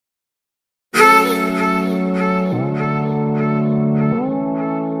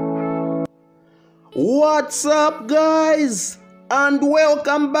What's up, guys, and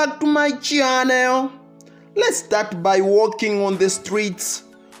welcome back to my channel. Let's start by walking on the streets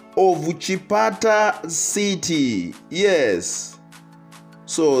of Chipata City. Yes,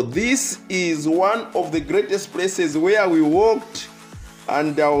 so this is one of the greatest places where we walked,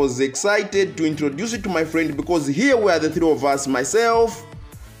 and I was excited to introduce it to my friend because here were the three of us, myself,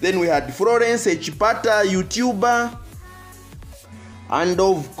 then we had Florence, a Chipata YouTuber, and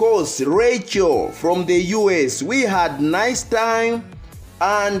of course Rachel from the US. We had nice time,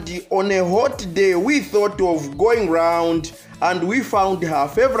 and on a hot day we thought of going round, and we found her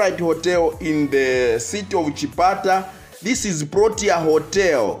favorite hotel in the city of Chipata. This is Protea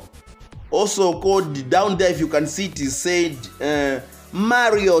Hotel, also called down there, if you can see it is said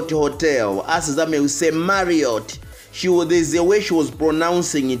Marriott Hotel. As Zambia will say Marriott. There's a way she was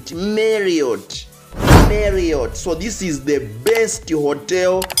pronouncing it, Marriott. So this is the best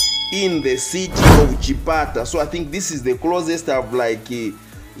hotel in the city of Chipata. So I think this is the closest I've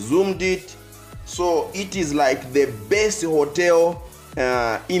zoomed it. So it is like the best hotel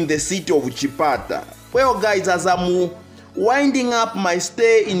in the city of Chipata. Well, guys, as I'm winding up my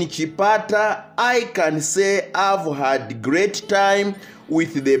stay in Chipata, I can say I've had great time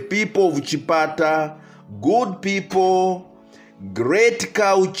with the people of Chipata. Good people, great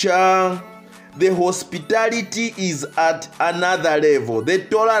culture. The hospitality is at another level. The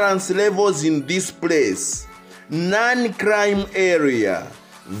tolerance levels in this place, non-crime area,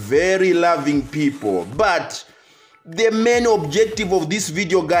 very loving people. But the main objective of this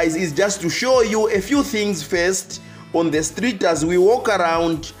video, guys, is just to show you a few things first on the street as we walk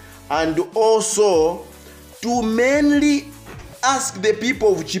around, and also to mainly ask the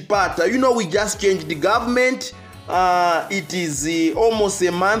people of Chipata. You know, we just changed the government. It is almost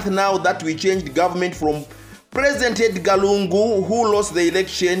a month now that we changed the government from President Edgar Lungu, who lost the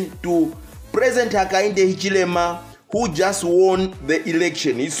election, to President Hakainde Hichilema, who just won the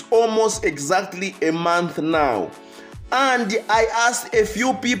election. It's almost exactly a month now. And I asked a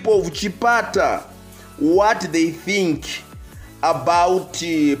few people of Chipata what they think about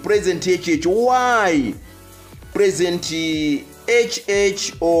President HH. Why President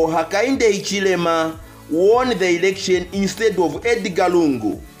HH or Hakainde Hichilema won the election instead of Edgar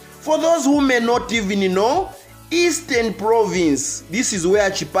Lungu. For those who may not even know, Eastern Province, this is where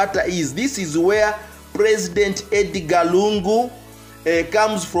Chipata is. This is where President Edgar Lungu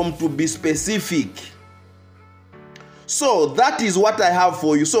comes from, to be specific. So that is what I have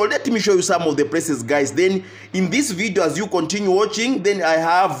for you. So let me show you some of the places, guys. Then in this video, as you continue watching, then I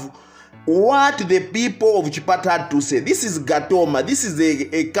have what the people of Chipata had to say. This is Gatoma. This is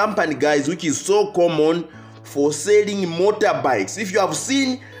a company, guys, which is so common for selling motorbikes. If you have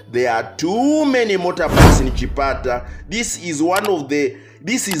seen, there are too many motorbikes in Chipata. This is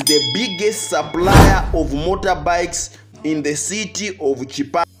the biggest supplier of motorbikes in the city of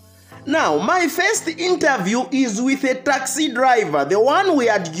Chipata. Now, my first interview is with a taxi driver, the one we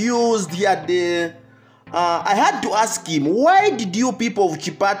had used here. I had to ask him, why did you people of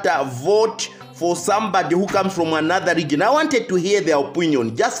Chipata vote for somebody who comes from another region? I wanted to hear their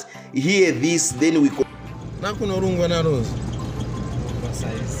opinion. Just hear this, then we go. Nakunorungwa na Rose.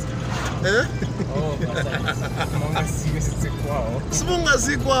 Eh? Oh, simunga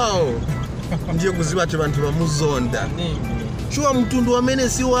sikwao. Ndiye kuziba abantu bamuzonda. Chua mtundu wamene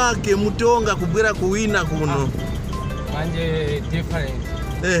si wake mutonga kubwera kuwina kuno. Manje different.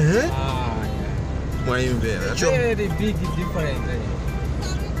 Very big difference.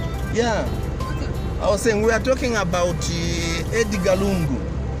 Yeah, I was saying we are talking about Edgar Lungu.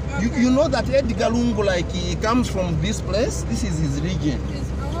 You know that Edgar Lungu, he comes from this place. This is his region.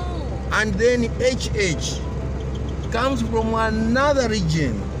 And then HH comes from another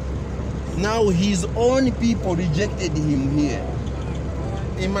region. Now his own people rejected him here.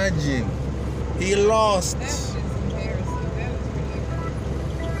 Imagine, he lost.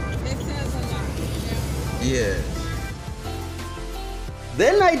 Yes.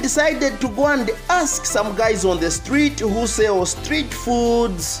 Then I decided to go and ask some guys on the street who sell street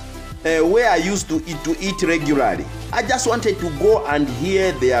foods where I used to eat regularly. I just wanted to go and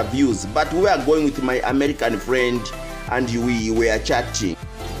hear their views, but we are going with my American friend and we were chatting.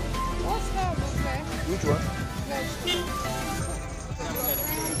 What's that? Which one?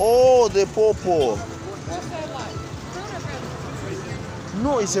 Oh, the pawpaw. What's that like?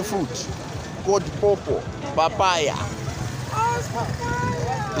 No, it's a fruit called pawpaw. Papaya. Oh, it's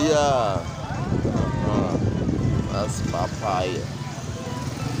papaya. Yeah. That's papaya.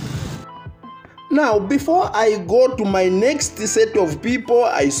 Now, before I go to my next set of people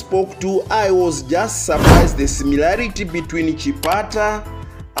I spoke to, I was just surprised the similarity between Chipata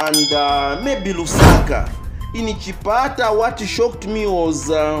and maybe Lusaka. In Chipata, what shocked me was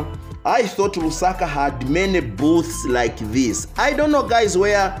I thought Lusaka had many booths like this. I don't know, guys,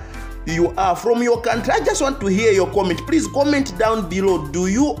 where you are from your country. I just want to hear your comment. Please comment down below. Do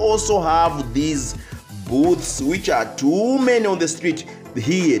you also have these booths, which are too many on the street?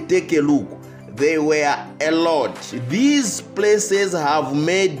 Here, take a look. They were a lot. These places have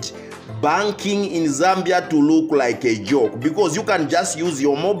made banking in Zambia to look like a joke, because you can just use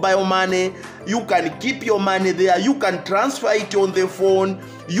your mobile money, you can keep your money there, you can transfer it on the phone,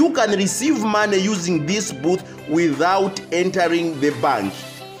 you can receive money using this booth without entering the bank.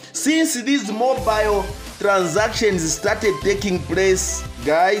 Since these mobile transactions started taking place,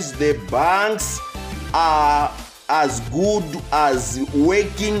 guys, the banks are as good as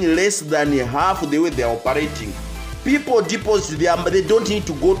working less than half the way they are operating. People deposit there, but they don't need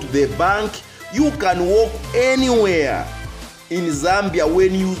to go to the bank. You can walk anywhere in Zambia.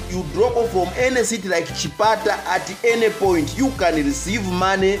 When you drop off from any city like Chipata, at any point you can receive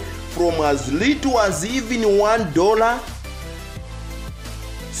money from as little as even $1.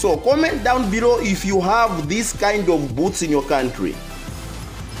 So comment down below if you have this kind of booths in your country.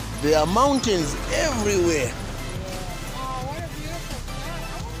 There are mountains everywhere. Oh, what a beautiful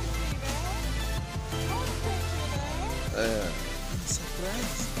spot. I want to see that.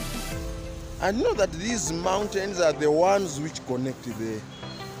 Surprise. I know that these mountains are the ones which connect the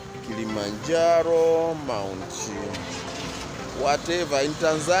Kilimanjaro, Mount whatever in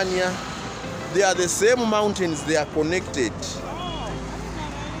Tanzania. They are the same mountains, they are connected.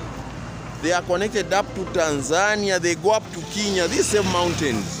 They are connected up to Tanzania, they go up to Kenya, these same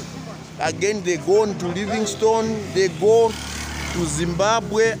mountains. Again, they go on to Livingstone, they go to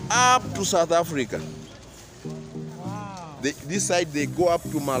Zimbabwe, up to South Africa. Wow. This side, they go up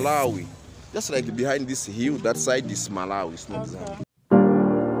to Malawi. Just like behind this hill, that side is Malawi, it's not Zambia.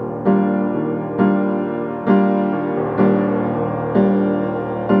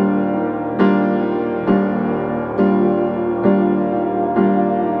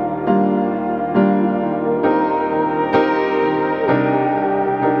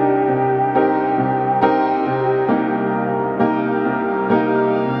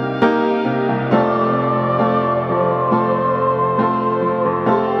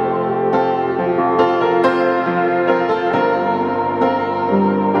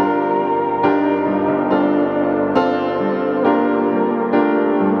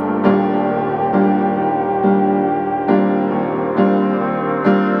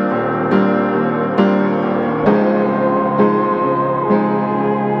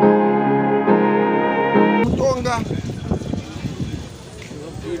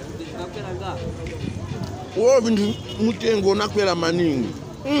 Vindu mutengo nakwela maningi.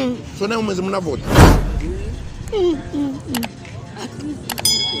 So na umeze munavota.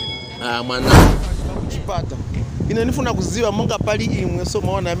 Mwana Chipata. Inanifuna kuziwa monga pali imwe so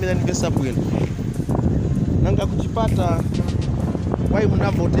maona mina nivesa bwino. Nanga kuchipata wai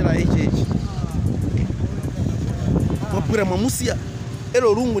munavotera echechi. Mapura mamusia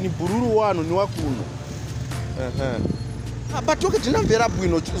elo lungu ni bururu wano ni wakuno. Abatoke tinamvera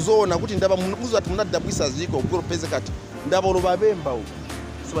bwino zona kuti ndaba muzati munadabwisa ziko kuropeze kati ndaba olobabemba uko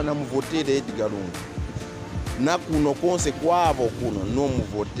sibana muvotera Edgar Lungu nakuno konse kwabo kuno no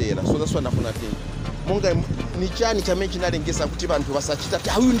muvotera so that's why nafuna thing monga ni chani chamene chinalengesa kuti bantu basachita ati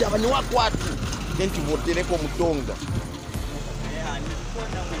uyu ndaba ni wako watu ngenti votere ko mutonga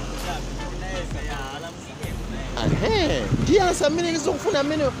ndiye asamene ngizokufuna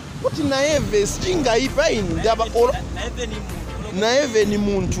mene kuti naeve singa ipa ini ndaba naeve ni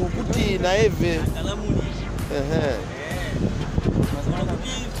muntu kuti naeve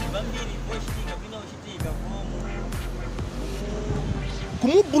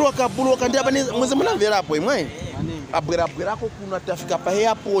kumubuloka ndaba mweze munamverapo imwe abwerako kuno atafika pa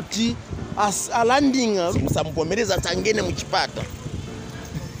airport alandinga musampomereza tangene muchipata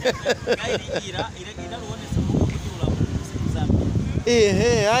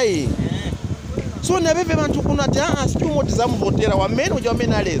ai so nabeve bantu kuno ati situmoti zamuvotera wamene uja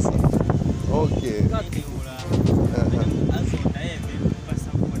wamene aleza okay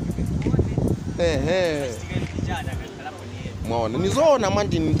mwaona nizoona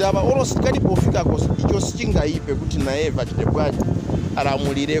mandi ndaba olosikali pofika kosi icho sichingaipe kuti naeva chitebwaji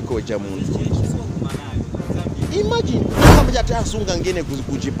alamulireko cha muntu imagine kama jata asunga ngene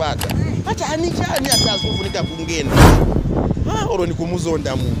kuchipata hata anichani atakufunika kungena oro ni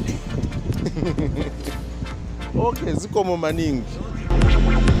kumuzonda muntu okay zikomo maningi